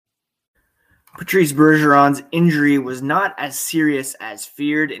Patrice Bergeron's injury was not as serious as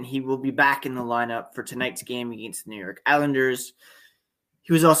feared, and he will be back in the lineup for tonight's game against the New York Islanders.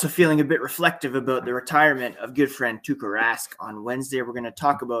 He was also feeling a bit reflective about the retirement of good friend Tuukka Rask on Wednesday. We're going to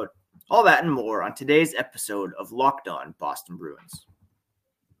talk about all that and more on today's episode of Locked On Boston Bruins.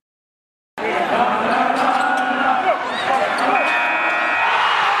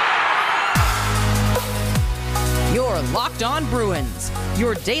 You're Locked On Bruins,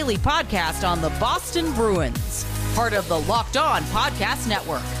 your daily podcast on the Boston Bruins. Part of the Locked On Podcast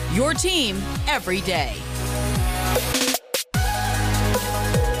Network, your team every day.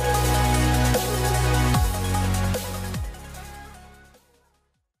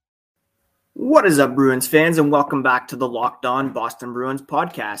 What is up, Bruins fans, and welcome back to the Locked On Boston Bruins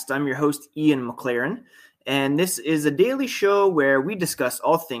podcast. I'm your host, Ian McLaren, and this is a daily show where we discuss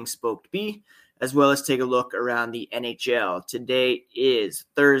all things Spoke B, as well as take a look around the NHL. Today is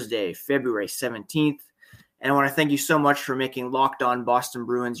Thursday, February 17th, and I want to thank you so much for making Locked On Boston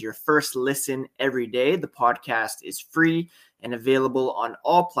Bruins your first listen every day. The podcast is free and available on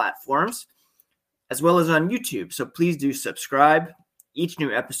all platforms, as well as on YouTube, so please do subscribe. Each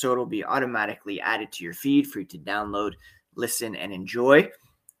new episode will be automatically added to your feed for you to download, listen, and enjoy.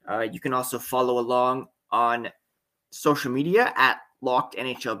 You can also follow along on social media at Locked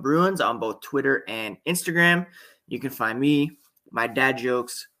NHL Bruins on both Twitter and Instagram. You can find me, my dad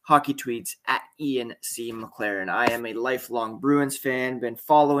jokes, hockey tweets at Ian C. McLaren. I am a lifelong Bruins fan, been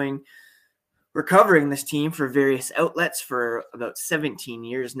covering this team for various outlets for about 17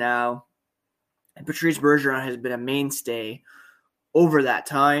 years now. And Patrice Bergeron has been a mainstay over that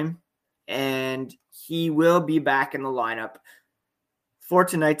time, and he will be back in the lineup for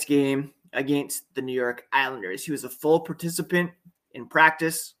tonight's game against the New York Islanders. He was a full participant in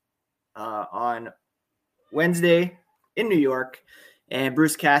practice on Wednesday in New York, and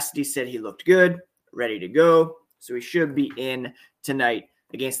Bruce Cassidy said he looked good, ready to go, so he should be in tonight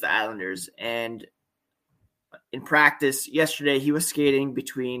against the Islanders. And in practice yesterday, he was skating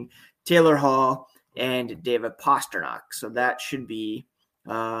between Taylor Hall and David Pastrnak, so that should be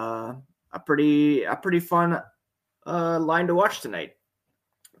a pretty fun line to watch tonight.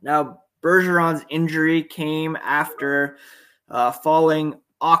 Now, Bergeron's injury came after falling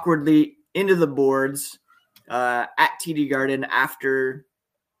awkwardly into the boards at TD Garden after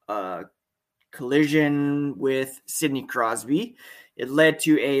a collision with Sidney Crosby. It led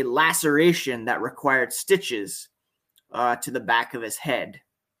to a laceration that required stitches to the back of his head.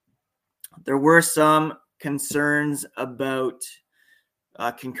 There were some concerns about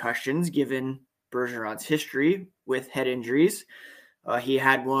concussions given Bergeron's history with head injuries. He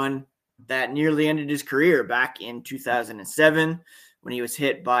had one that nearly ended his career back in 2007 when he was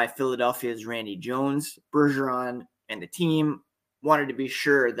hit by Philadelphia's Randy Jones. Bergeron and the team wanted to be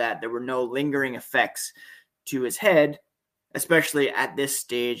sure that there were no lingering effects to his head, especially at this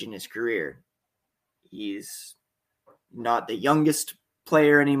stage in his career. He's not the youngest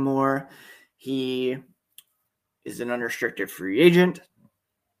player anymore. He is an unrestricted free agent,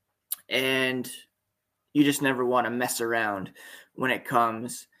 and you just never want to mess around when it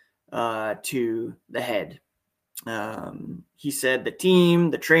comes to the head. He said the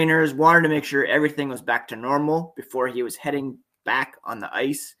team, the trainers wanted to make sure everything was back to normal before he was heading back on the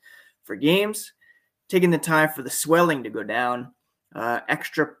ice for games, taking the time for the swelling to go down,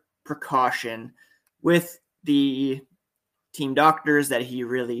 extra precaution with the team doctors that he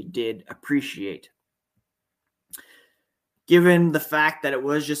really did appreciate. Given the fact that it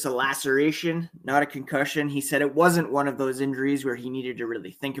was just a laceration, not a concussion, he said it wasn't one of those injuries where he needed to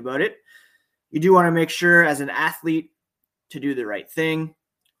really think about it. You do want to make sure as an athlete to do the right thing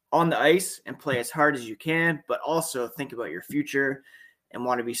on the ice and play as hard as you can, but also think about your future and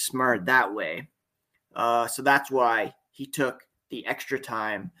want to be smart that way. So that's why he took the extra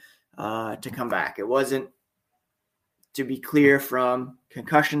time to come back. It wasn't to be clear from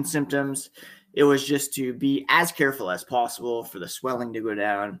concussion symptoms. It was just to be as careful as possible for the swelling to go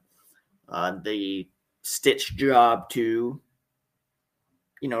down, the stitch job to,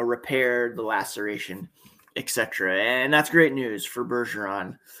 repair the laceration, etc. And that's great news for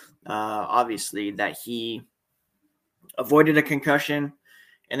Bergeron, obviously, that he avoided a concussion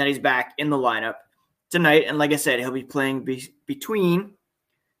and that he's back in the lineup tonight. And like I said, he'll be playing between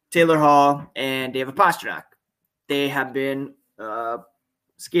Taylor Hall and David Pastrnak. They have been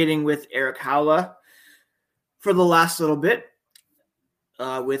skating with Erik Haula for the last little bit,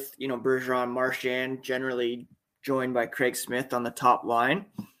 with Bergeron, Marchand generally joined by Craig Smith on the top line.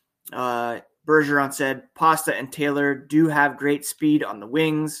 Bergeron said Pasta and Taylor do have great speed on the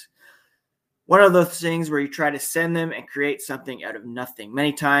wings. One of those things where you try to send them and create something out of nothing.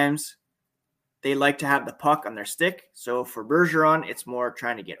 Many times they like to have the puck on their stick. So for Bergeron, it's more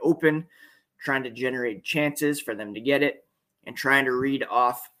trying to get open, trying to generate chances for them to get it, and trying to read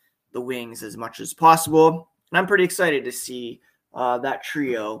off the wings as much as possible. And I'm pretty excited to see that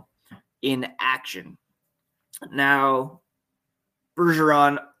trio in action. Now,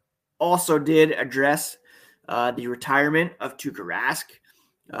 Bergeron also did address the retirement of Tuukka Rask.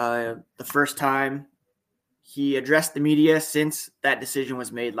 The first time he addressed the media since that decision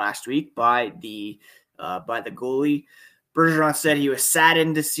was made last week by the goalie. Bergeron said he was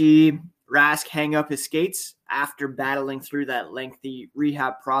saddened to see Rask hang up his skates after battling through that lengthy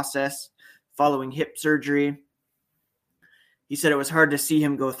rehab process following hip surgery. He said it was hard to see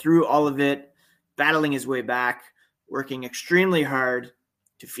him go through all of it, battling his way back, working extremely hard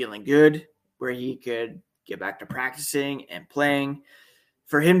to feeling good, where he could get back to practicing and playing.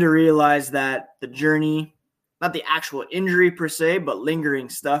 For him to realize that the journey, not the actual injury per se, but lingering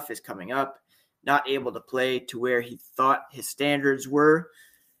stuff is coming up, not able to play to where he thought his standards were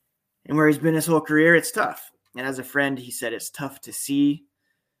and where he's been his whole career, it's tough. And as a friend, he said it's tough to see.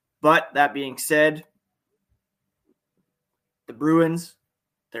 But that being said, the Bruins,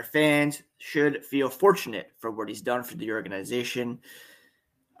 their fans, should feel fortunate for what he's done for the organization.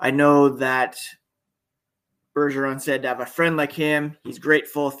 I know that Bergeron said to have a friend like him, he's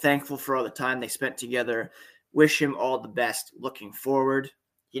grateful, thankful for all the time they spent together. Wish him all the best looking forward.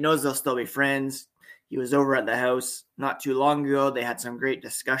 He knows they'll still be friends. He was over at the house not too long ago. They had some great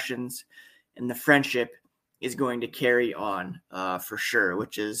discussions, and the friendship is going to carry on for sure,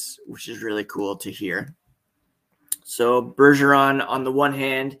 which is really cool to hear. So Bergeron, on the one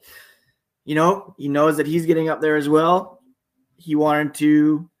hand, he knows that he's getting up there as well. He wanted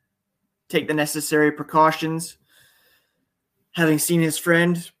to take the necessary precautions. Having seen his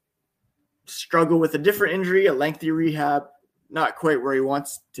friend struggle with a different injury, a lengthy rehab, not quite where he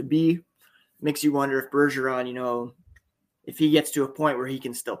wants to be, makes you wonder if Bergeron, if he gets to a point where he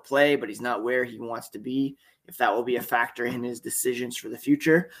can still play, but he's not where he wants to be, if that will be a factor in his decisions for the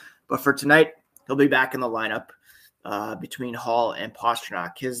future. But for tonight, he'll be back in the lineup between Hall and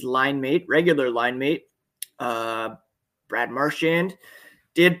Pastrnak. His regular line mate, Brad Marchand,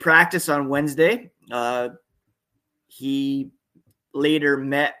 did practice on Wednesday. He later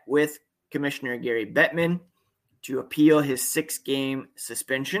met with Commissioner Gary Bettman to appeal his 6-game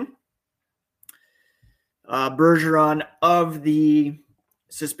suspension. Bergeron of the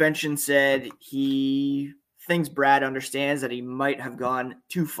suspension said he thinks Brad understands that he might have gone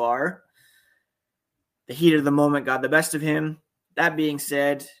too far. The heat of the moment got the best of him. That being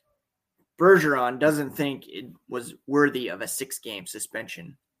said, Bergeron doesn't think it was worthy of a 6-game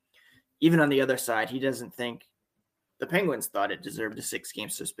suspension. Even on the other side, he doesn't think the Penguins thought it deserved a 6-game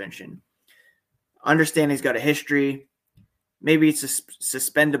suspension. Understand he's got a history. Maybe it's a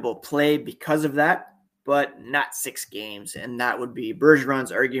suspendable play because of that, but not 6 games. And that would be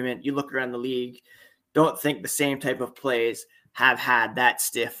Bergeron's argument. You look around the league, don't think the same type of plays have had that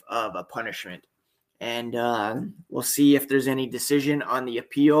stiff of a punishment. And we'll see if there's any decision on the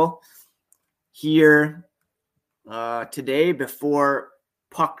appeal here today before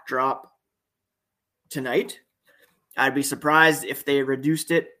puck drop tonight. I'd be surprised if they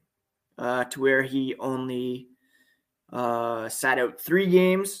reduced it to where he only sat out 3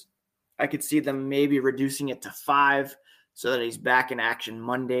 games. I could see them maybe reducing it to 5 so that he's back in action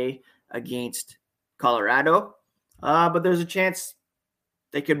Monday against Colorado. But there's a chance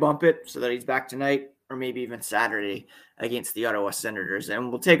they could bump it so that he's back tonight or maybe even Saturday against the Ottawa Senators. And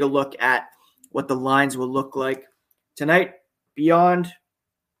we'll take a look at what the lines will look like tonight beyond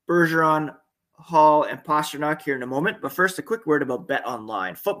Bergeron, Hall, and Pastrnak here in a moment. But first, a quick word about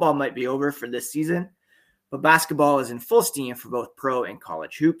BetOnline. Football might be over for this season, but basketball is in full steam for both pro and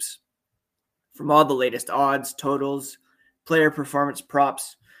college hoops. From all the latest odds, totals, player performance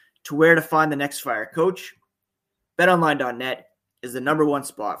props, to where to find the next fire coach, BetOnline.net is the #1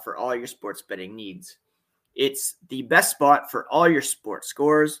 spot for all your sports betting needs. It's the best spot for all your sports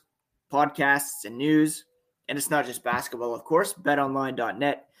scores, podcasts, and news. And it's not just basketball, of course.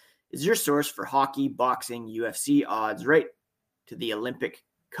 BetOnline.net is your source for hockey, boxing, UFC odds, right to the Olympic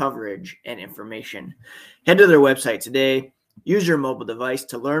coverage and information. Head to their website today. Use your mobile device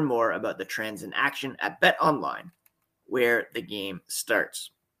to learn more about the trends in action at BetOnline, where the game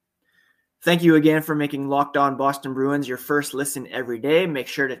starts. Thank you again for making Locked On Boston Bruins your first listen every day. Make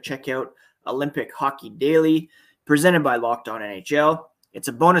sure to check out Olympic Hockey Daily, presented by Locked On NHL. It's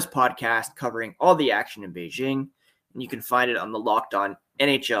a bonus podcast covering all the action in Beijing, and you can find it on the Locked On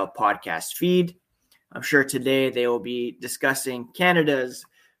NHL podcast feed. I'm sure today they will be discussing Canada's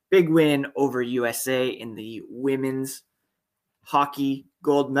big win over USA in the women's hockey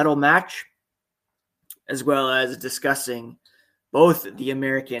gold medal match. as well as discussing both the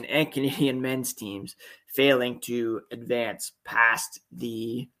American and Canadian men's teams failing to advance past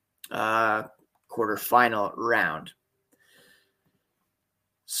the quarterfinal round.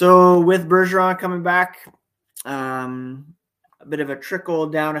 So with Bergeron coming back, a bit of a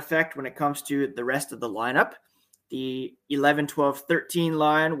trickle-down effect when it comes to the rest of the lineup. The 11, 12, 13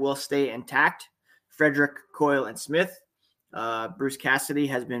 line will stay intact. Frederic, Coyle, and Smith. Bruce Cassidy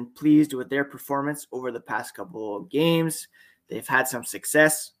has been pleased with their performance over the past couple of games. They've had some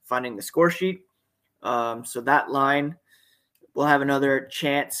success finding the score sheet. So that line will have another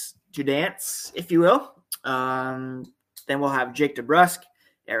chance to dance, if you will. Then we'll have Jake DeBrusk,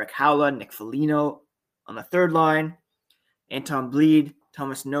 Eric Howla, Nick Foligno on the third line. Anton Bleed,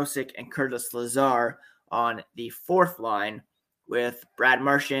 Thomas Nosek, and Curtis Lazar on the fourth line, with Brad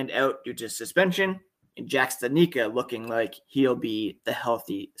Marchand out due to suspension and Jack Studnicka looking like he'll be the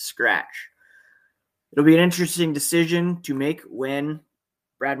healthy scratch. It'll be an interesting decision to make when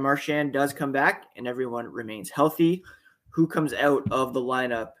Brad Marchand does come back and everyone remains healthy. Who comes out of the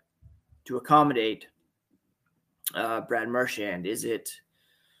lineup to accommodate Brad Marchand? Is it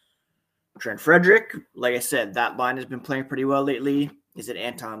Trent Frederic? Like I said, that line has been playing pretty well lately. Is it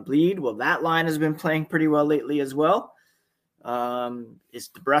Anton Bleed? Well, that line has been playing pretty well lately as well. Is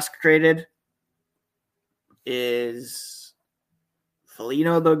DeBrusk traded? Is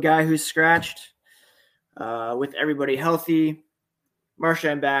Foligno the guy who's scratched? With everybody healthy,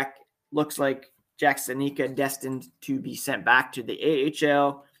 Marchand back, looks like Jack Studnicka destined to be sent back to the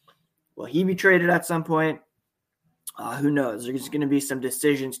AHL. Will he be traded at some point? Who knows? There's going to be some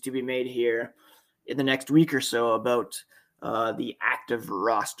decisions to be made here in the next week or so about the active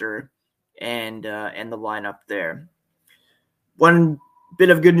roster and the lineup there. One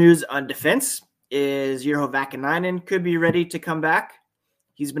bit of good news on defense is Urho Vakanainen could be ready to come back.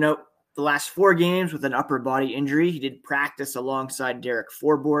 He's been out the last 4 games with an upper body injury. He did practice alongside Derek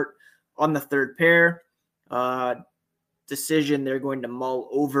Forbort on the third pair. Decision they're going to mull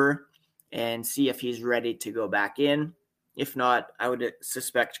over and see if he's ready to go back in. If not, I would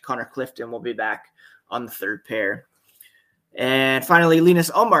suspect Connor Clifton will be back on the third pair. And finally,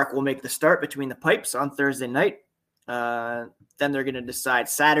 Linus Ullmark will make the start between the pipes on Thursday night. Then they're going to decide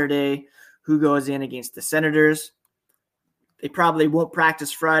Saturday who goes in against the Senators. They probably won't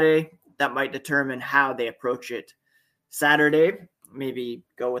practice Friday. That might determine how they approach it Saturday. Maybe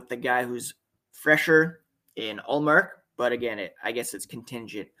go with the guy who's fresher in Ullmark. But again, I guess it's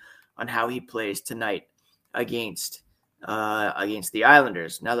contingent on how he plays tonight against the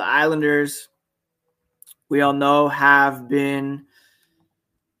Islanders. Now, the Islanders, we all know, have been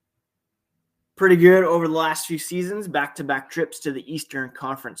pretty good over the last few seasons, back-to-back trips to the Eastern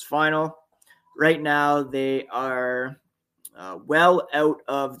Conference Final. Right now, they are well out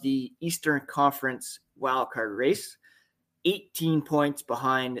of the Eastern Conference wildcard race, 18 points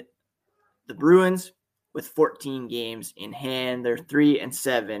behind the Bruins with 14 games in hand. They're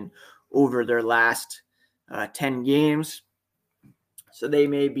 3-7 over their last 10 games. So they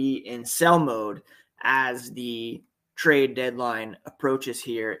may be in sell mode as the trade deadline approaches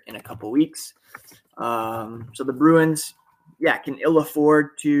here in a couple weeks. So the Bruins, can ill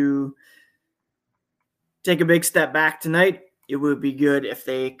afford to take a big step back tonight. It would be good if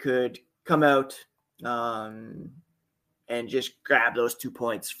they could come out and just grab those 2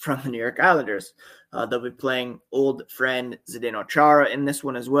 points from the New York Islanders. They'll be playing old friend Zdeno Chara in this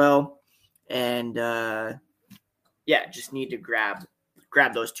one as well. And just need to grab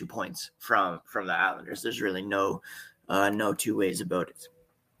those 2 points from the Islanders. There's really no two ways about it.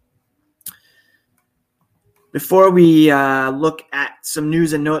 Before we look at some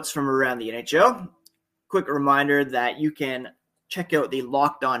news and notes from around the NHL, quick reminder that you can check out the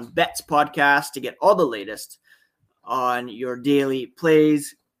Locked On Bets podcast to get all the latest on your daily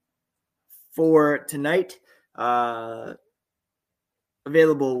plays for tonight.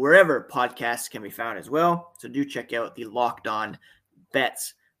 Available wherever podcasts can be found as well. So do check out the Locked On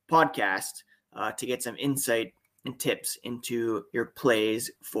Bets podcast to get some insight and tips into your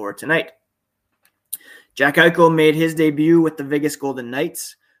plays for tonight. Jack Eichel made his debut with the Vegas Golden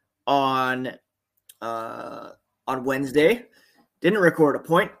Knights on Wednesday. Didn't record a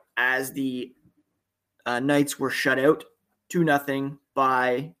point as the Knights were shut out 2-0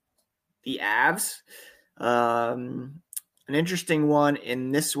 by the Avs. An interesting one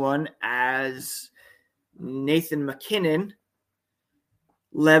in this one as Nathan MacKinnon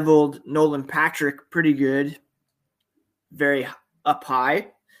leveled Nolan Patrick pretty good, very up high.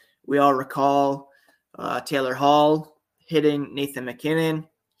 We all recall Taylor Hall hitting Nathan MacKinnon.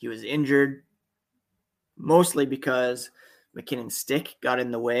 He was injured mostly because McKinnon's stick got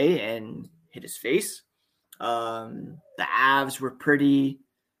in the way and hit his face. The Avs were pretty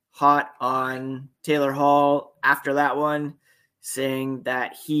hot on Taylor Hall after that one, saying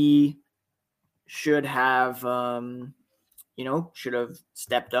that he should have, should have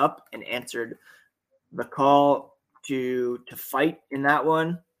stepped up and answered the call to fight in that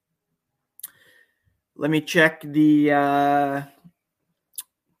one. Let me check the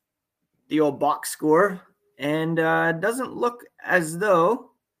old box score, and it doesn't look as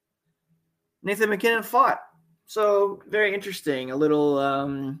though Nathan MacKinnon fought. So very interesting. A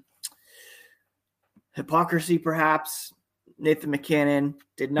little hypocrisy, perhaps. Nathan MacKinnon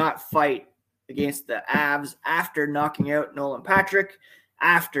did not fight against the Avs after knocking out Nolan Patrick,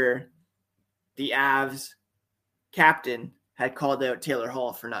 after the Avs captain had called out Taylor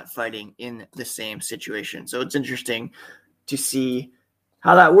Hall for not fighting in the same situation. So it's interesting to see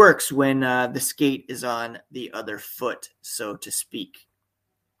how that works when the skate is on the other foot, so to speak.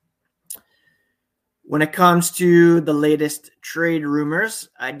 When it comes to the latest trade rumors,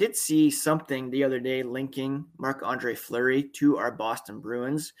 I did see something the other day linking Marc-Andre Fleury to our Boston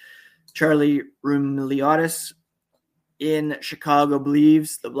Bruins. Charlie Roumeliotis in Chicago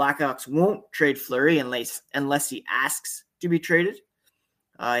believes the Blackhawks won't trade Fleury unless he asks to be traded.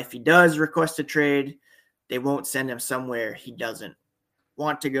 If he does request a trade, they won't send him somewhere he doesn't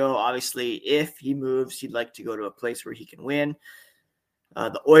want to go. Obviously, if he moves, he'd like to go to a place where he can win.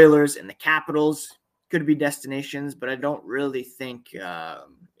 The Oilers and the Capitals could be destinations, but I don't really think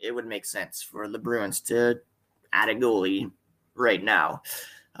it would make sense for the Bruins to add a goalie right now.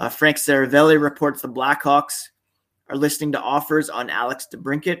 Frank Saravelli reports the Blackhawks are listening to offers on Alex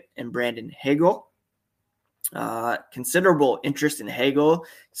DeBrincat and Brandon Hagel. Considerable interest in Hagel,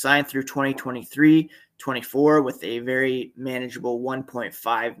 signed through 2023-24 with a very manageable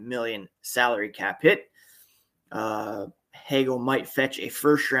 $1.5 million salary cap hit. Hagel might fetch a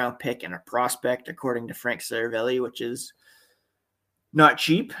first-round pick and a prospect, according to Frank Saravelli, which is not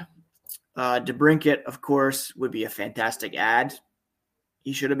cheap. DeBrincat, of course, would be a fantastic add.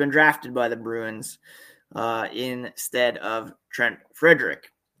 He should have been drafted by the Bruins instead of Trent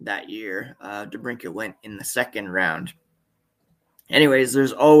Frederick that year. DeBrincat went in the second round. Anyways,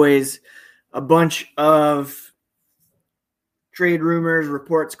 there's always a bunch of trade rumors,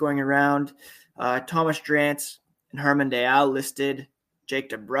 reports going around. Thomas Drance and Harman Dayal listed Jake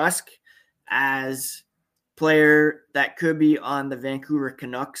DeBrusk as player that could be on the Vancouver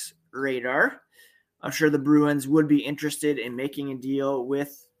Canucks radar. I'm sure the Bruins would be interested in making a deal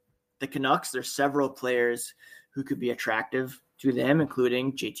with the Canucks. There's several players who could be attractive to them,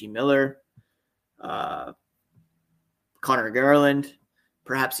 including JT Miller, Connor Garland,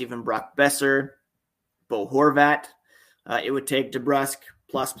 perhaps even Brock Besser, Bo Horvat. It would take DeBrusk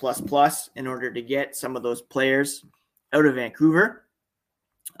plus in order to get some of those players out of Vancouver.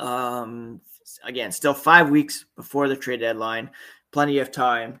 Again, still 5 weeks before the trade deadline. Plenty of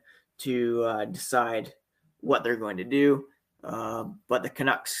time to decide what they're going to do. But the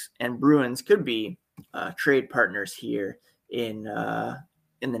Canucks and Bruins could be trade partners here in the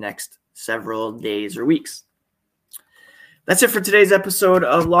next several days or weeks. That's it for today's episode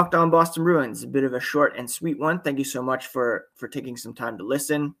of Locked On Boston Bruins. A bit of a short and sweet one. Thank you so much for taking some time to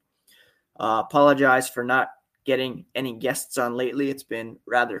listen. Apologize for not getting any guests on lately. It's been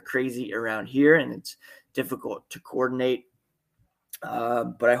rather crazy around here, and it's difficult to coordinate.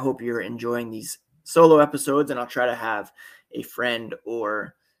 But I hope you're enjoying these solo episodes, and I'll try to have a friend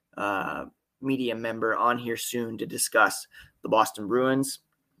or media member on here soon to discuss the Boston Bruins.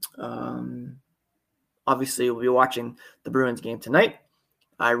 Obviously, we'll be watching the Bruins game tonight.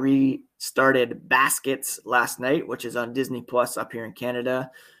 I restarted Baskets last night, which is on Disney Plus up here in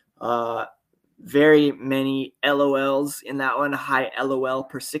Canada. Very many LOLs in that one, high LOL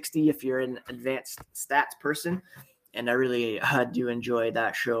per 60 if you're an advanced stats person. And I really do enjoy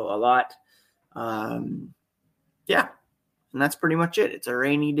that show a lot. Yeah, and that's pretty much it. It's a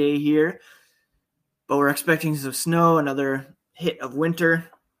rainy day here, but we're expecting some snow, another hit of winter.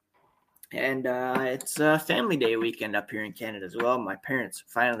 And it's a family day weekend up here in Canada as well. My parents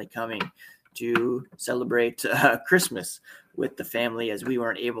finally coming to celebrate Christmas with the family, as we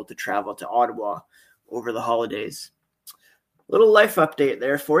weren't able to travel to Ottawa over the holidays. Little life update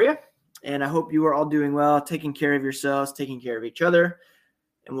there for you. And I hope you are all doing well, taking care of yourselves, taking care of each other.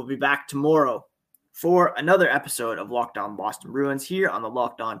 And we'll be back tomorrow for another episode of Locked On Boston Bruins here on the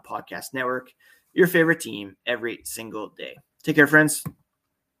Locked On Podcast Network, your favorite team every single day. Take care, friends.